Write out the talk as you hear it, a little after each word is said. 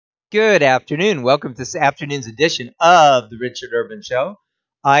Good afternoon. Welcome to this afternoon's edition of the Richard Urban Show.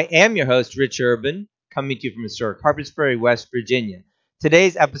 I am your host, Rich Urban, coming to you from historic Harpers Ferry, West Virginia.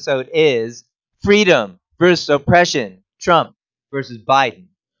 Today's episode is Freedom versus Oppression, Trump versus Biden.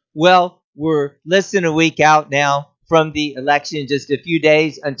 Well, we're less than a week out now from the election, just a few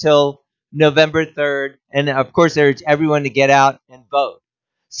days until November 3rd. And of course, I urge everyone to get out and vote.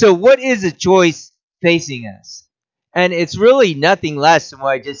 So, what is the choice facing us? And it's really nothing less than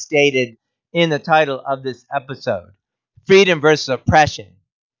what I just stated in the title of this episode, Freedom versus Oppression.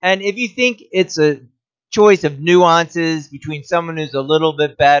 And if you think it's a choice of nuances between someone who's a little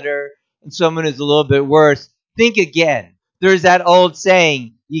bit better and someone who's a little bit worse, think again. There's that old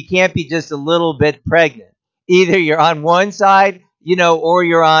saying, you can't be just a little bit pregnant. Either you're on one side, or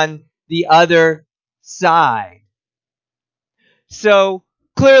you're on the other side. So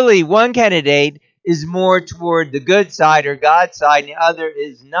clearly, one candidate is more toward the good side or God's side, and the other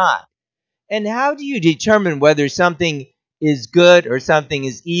is not. And how do you determine whether something is good or something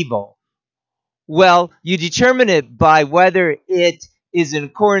is evil? Well, you determine it by whether it is in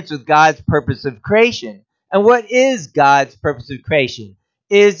accordance with God's purpose of creation. And what is God's purpose of creation?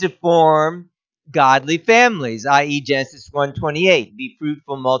 It is to form godly families, i.e. Genesis 1:28, be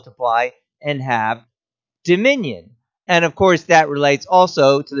fruitful, multiply, and have dominion. And of course, that relates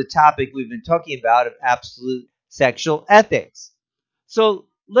also to the topic we've been talking about of absolute sexual ethics. So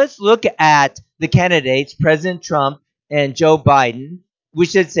let's look at the candidates, President Trump and Joe Biden. We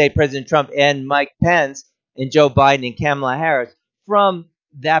should say President Trump and Mike Pence and Joe Biden and Kamala Harris from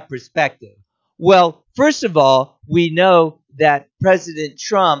that perspective. Well, first of all, we know that President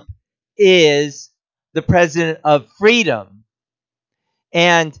Trump is the president of freedom.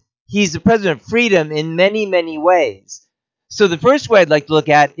 And he's the president of freedom in many, many ways. So the first way I'd like to look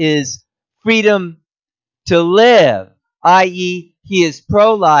at is freedom to live, i.e., he is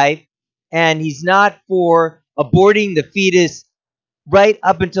pro-life and he's not for aborting the fetus right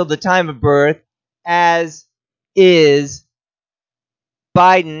up until the time of birth, as is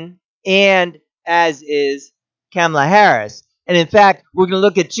Biden and as is Kamala Harris. And in fact, we're going to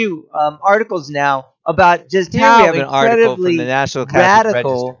look at two articles now about just Here how we have an article from incredibly the National Catholic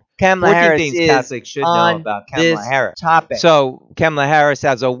radical Register. Kamala 14 Harris things is Catholics should know on about Kamala this Harris. topic. So Kamala Harris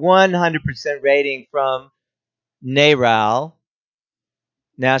has a 100% rating from NARAL,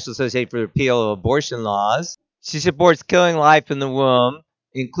 National Association for the Repeal of Abortion Laws. She supports killing life in the womb,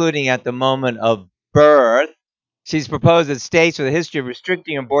 including at the moment of birth. She's proposed that states with a history of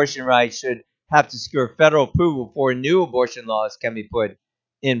restricting abortion rights should have to secure federal approval before new abortion laws can be put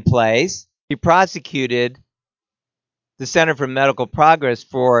in place. She prosecuted the Center for Medical Progress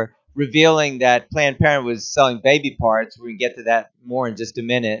for revealing that Planned Parenthood was selling baby parts. We're going to get to that more in just a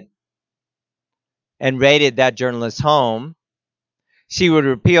minute. And raided that journalist's home. She would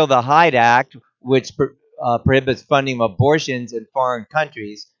repeal the Hyde Act, which prohibits funding of abortions in foreign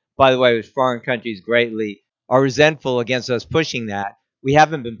countries. By the way, which foreign countries greatly are resentful against us pushing that. We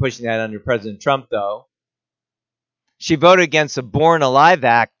haven't been pushing that under President Trump, though. She voted against the Born Alive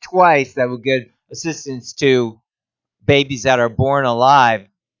Act twice that would give assistance to babies that are born alive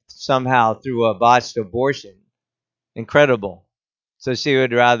somehow through a botched abortion. Incredible. So she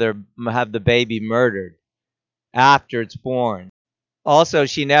would rather have the baby murdered after it's born. Also,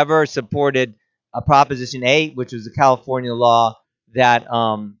 she never supported Proposition 8, which was a California law that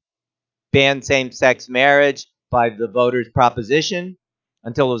banned same-sex marriage by the voters' proposition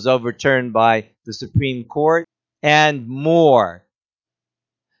until it was overturned by the Supreme Court, and more.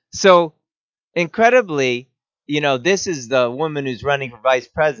 So, incredibly, this is the woman who's running for vice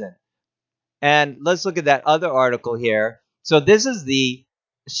president. And let's look at that other article here. So this is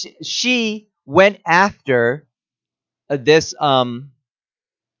she went after this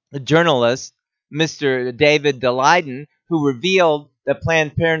journalist, Mr. David Daleiden, who revealed that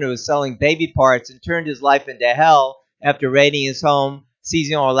Planned Parenthood was selling baby parts and turned his life into hell after raiding his home,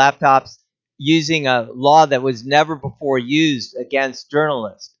 seizing all laptops, using a law that was never before used against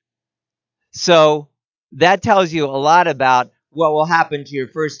journalists. So that tells you a lot about what will happen to your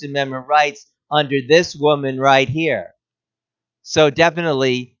First Amendment rights under this woman right here. So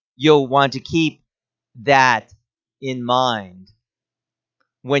definitely you'll want to keep that in mind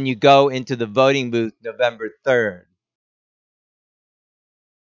when you go into the voting booth November 3rd.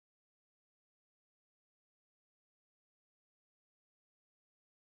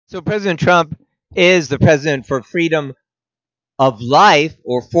 So President Trump is the president for freedom of life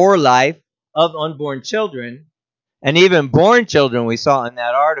or for life of unborn children and even born children, we saw in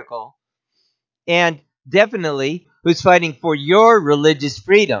that article, and definitely who's fighting for your religious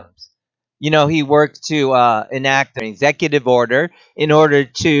freedoms. He worked to enact an executive order in order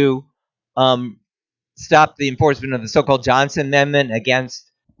to um, stop the enforcement of the so-called Johnson Amendment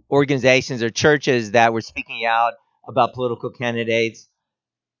against organizations or churches that were speaking out about political candidates.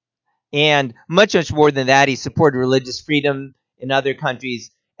 And much, much more than that, he supported religious freedom in other countries,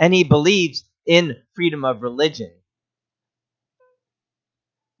 and he believes in freedom of religion.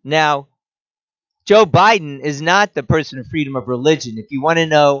 Now, Joe Biden is not the person of freedom of religion. If you want to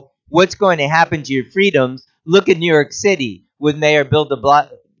know what's going to happen to your freedoms, look at New York City with Mayor Bill de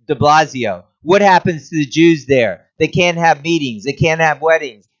Blasio. What happens to the Jews there? They can't have meetings. They can't have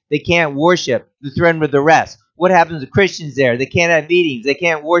weddings. They can't worship. They're threatened with arrest. What happens to Christians there? They can't have meetings. They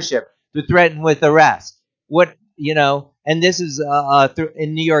can't worship. They're threatened with arrest. And this is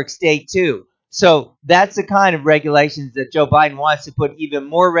in New York State too. So that's the kind of regulations that Joe Biden wants to put even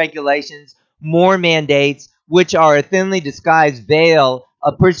more regulations, more mandates, which are a thinly disguised veil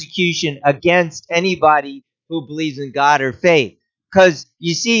of persecution against anybody who believes in God or faith. Because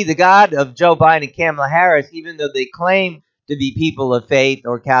you see, the God of Joe Biden and Kamala Harris, even though they claim to be people of faith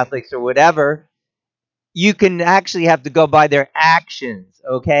or Catholics or whatever, you can actually have to go by their actions,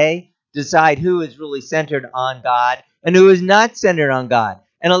 okay? Decide who is really centered on God and who is not centered on God.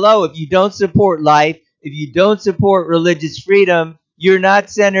 And hello, if you don't support life, if you don't support religious freedom, you're not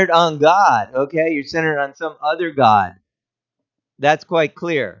centered on God, okay? You're centered on some other God. That's quite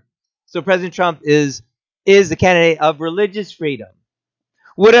clear. So President Trump is the candidate of religious freedom.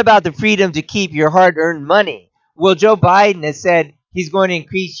 What about the freedom to keep your hard-earned money? Well, Joe Biden has said he's going to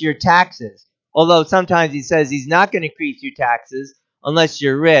increase your taxes, although sometimes he says he's not going to increase your taxes unless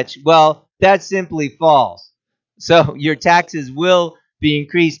you're rich. Well, that's simply false. So your taxes will be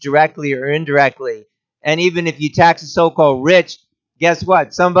increased directly or indirectly. And even if you tax the so-called rich, guess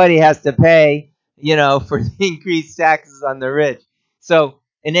what? Somebody has to pay, for the increased taxes on the rich. So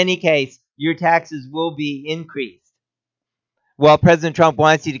in any case, your taxes will be increased. Well, President Trump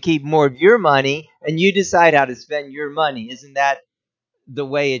wants you to keep more of your money, and you decide how to spend your money. Isn't that the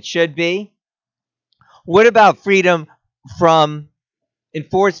way it should be? What about freedom from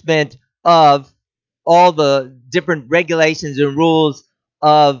enforcement of all the different regulations and rules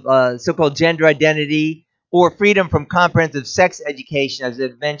of so-called gender identity, or freedom from comprehensive sex education, as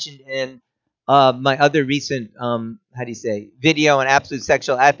I've mentioned in my other recent, video on absolute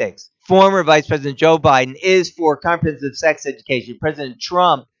sexual ethics? Former Vice President Joe Biden is for comprehensive sex education. President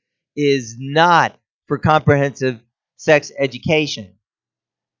Trump is not for comprehensive sex education.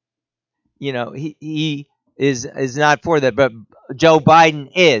 He is not for that, but Joe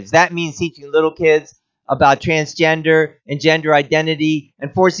Biden is. That means teaching little kids about transgender and gender identity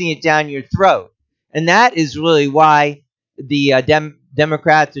and forcing it down your throat. And that is really why the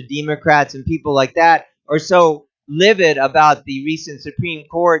Democrats or Democrats and people like that are so livid about the recent Supreme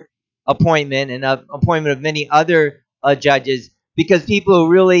Court appointment and appointment of many other judges, because people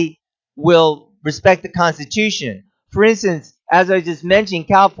who really will respect the Constitution. For instance, as I just mentioned,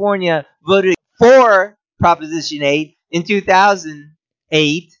 California voted for Proposition 8 in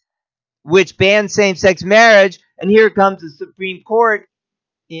 2008, which banned same sex marriage. And here comes the Supreme Court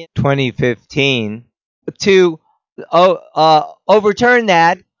in 2015 to overturn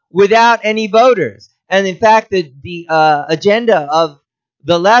that without any voters. And in fact, the agenda of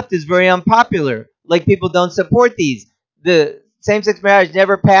the left is very unpopular. Like, people don't support these. The same-sex marriage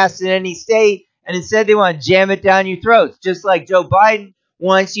never passed in any state, and instead they want to jam it down your throats. Just like Joe Biden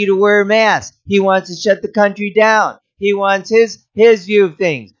wants you to wear a mask. He wants to shut the country down. He wants his view of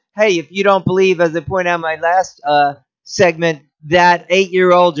things. Hey, if you don't believe, as I pointed out in my last segment, that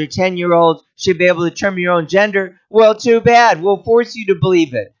 8-year-olds or 10-year-olds should be able to determine your own gender, well, too bad. We'll force you to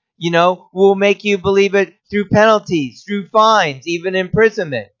believe it. We'll make you believe it through penalties, through fines, even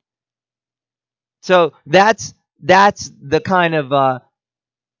imprisonment. So that's the kind of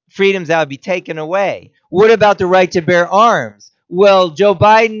freedoms that would be taken away. What about the right to bear arms? Well, Joe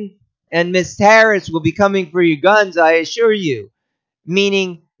Biden and Ms. Harris will be coming for your guns, I assure you.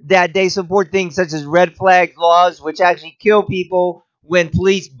 Meaning that they support things such as red flag laws, which actually kill people when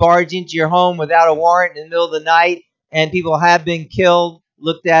police barge into your home without a warrant in the middle of the night, and people have been killed.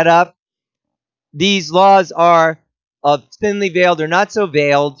 Look that up. These laws are a thinly veiled or not so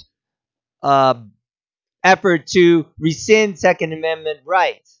veiled uh, effort to rescind Second Amendment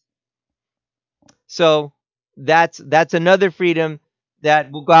rights. So that's another freedom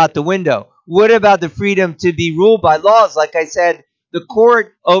that will go out the window. What about the freedom to be ruled by laws? Like I said, the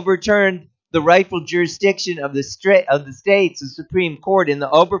court overturned the rightful jurisdiction of the states, the Supreme Court, in the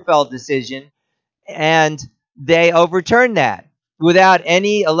Oberfeld decision, and they overturned that without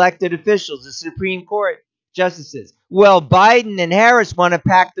any elected officials, the Supreme Court justices. Well, Biden and Harris want to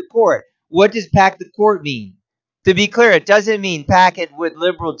pack the court. What does pack the court mean? To be clear, it doesn't mean pack it with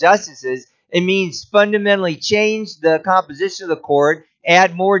liberal justices. It means fundamentally change the composition of the court,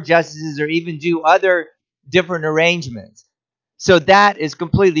 add more justices, or even do other different arrangements. So that is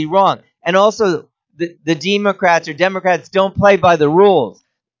completely wrong. And also, the Democrats don't play by the rules.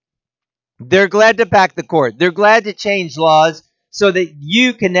 They're glad to pack the court. They're glad to change laws so that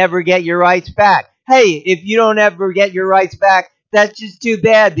you can never get your rights back. Hey, if you don't ever get your rights back, that's just too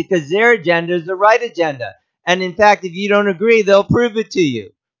bad because their agenda is the right agenda. And in fact, if you don't agree, they'll prove it to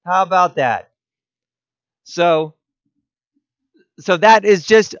you. How about that? So, so that is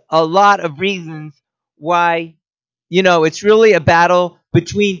just a lot of reasons why it's really a battle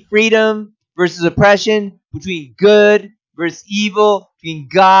between freedom versus oppression, between good versus evil, between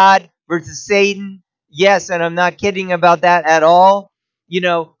God versus Satan. Yes, and I'm not kidding about that at all.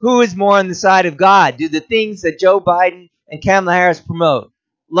 Who is more on the side of God? Do the things that Joe Biden and Kamala Harris promote,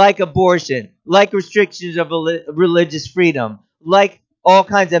 like abortion, like restrictions of religious freedom, like all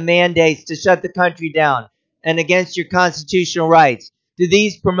kinds of mandates to shut the country down and against your constitutional rights? Do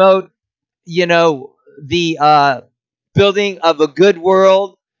these promote, the building of a good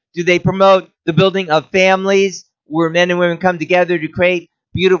world? Do they promote the building of families where men and women come together to create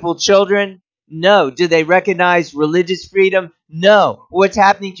beautiful children? No. Do they recognize religious freedom? No. What's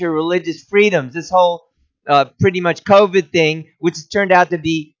happening to religious freedoms? This whole pretty much COVID thing, which has turned out to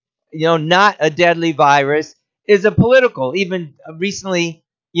be, not a deadly virus, is a political. Even recently,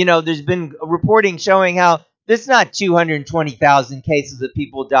 there's been reporting showing how there's not 220,000 cases of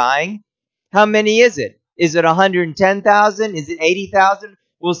people dying. How many is it? Is it 110,000? Is it 80,000?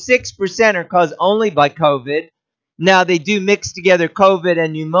 Well, 6% are caused only by COVID. Now, they do mix together COVID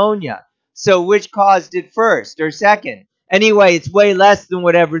and pneumonia. So, which caused it first or second? Anyway, it's way less than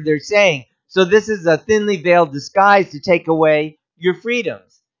whatever they're saying. So, this is a thinly veiled disguise to take away your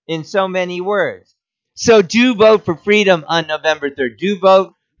freedoms in so many words. So, do vote for freedom on November 3rd. Do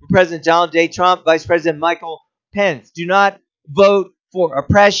vote for President Donald J. Trump, Vice President Michael Pence. Do not vote for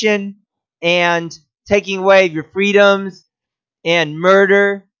oppression and taking away your freedoms and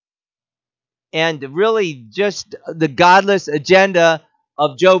murder and really just the godless agenda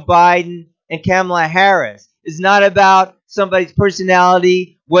of Joe Biden and Kamala Harris. It's not about somebody's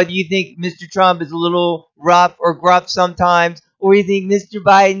personality, whether you think Mr. Trump is a little rough or gruff sometimes, or you think Mr.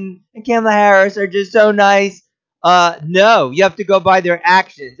 Biden and Kamala Harris are just so nice. No, you have to go by their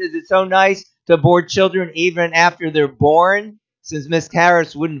actions. Is it so nice to abort children even after they're born? Since Miss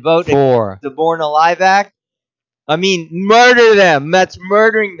Harris wouldn't vote for the Born Alive Act. I mean, murder them. That's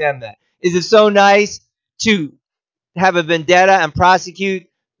murdering them. Is it so nice to have a vendetta and prosecute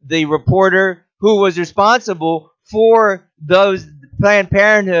the reporter who was responsible for those Planned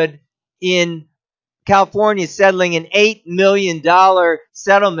Parenthood in California settling an $8 million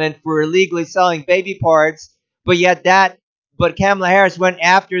settlement for illegally selling baby parts, but Kamala Harris went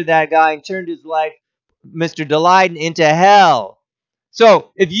after that guy and turned his life, Mr. Delight, into hell.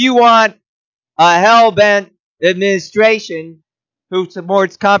 So if you want a hell-bent administration who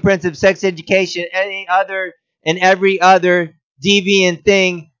supports comprehensive sex education, and every other deviant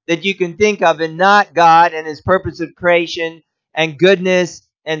thing that you can think of, and not God and His purpose of creation and goodness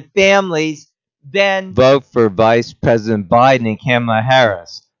and families, then vote for Vice President Biden and Kamala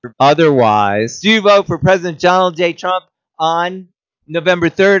Harris. Otherwise, do vote for President Donald J. Trump on November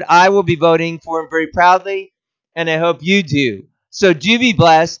 3rd. I will be voting for him very proudly, and I hope you do. So do be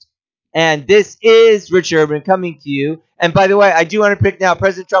blessed. And this is Rich Urban coming to you. And by the way, I do want to predict now,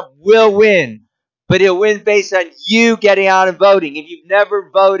 President Trump will win, but he'll win based on you getting out and voting. If you've never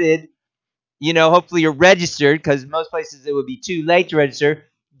voted, hopefully you're registered, because most places it would be too late to register.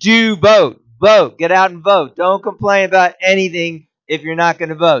 Do vote. Vote. Get out and vote. Don't complain about anything if you're not going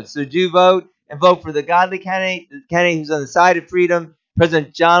to vote. So do vote, and vote for the godly candidate, the candidate who's on the side of freedom,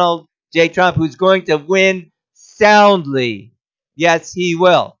 President Donald J. Trump, who's going to win soundly. Yes, he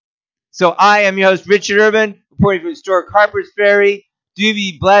will. So I am your host, Richard Urban, reporting from historic Harpers Ferry. Do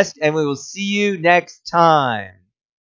be blessed, and we will see you next time.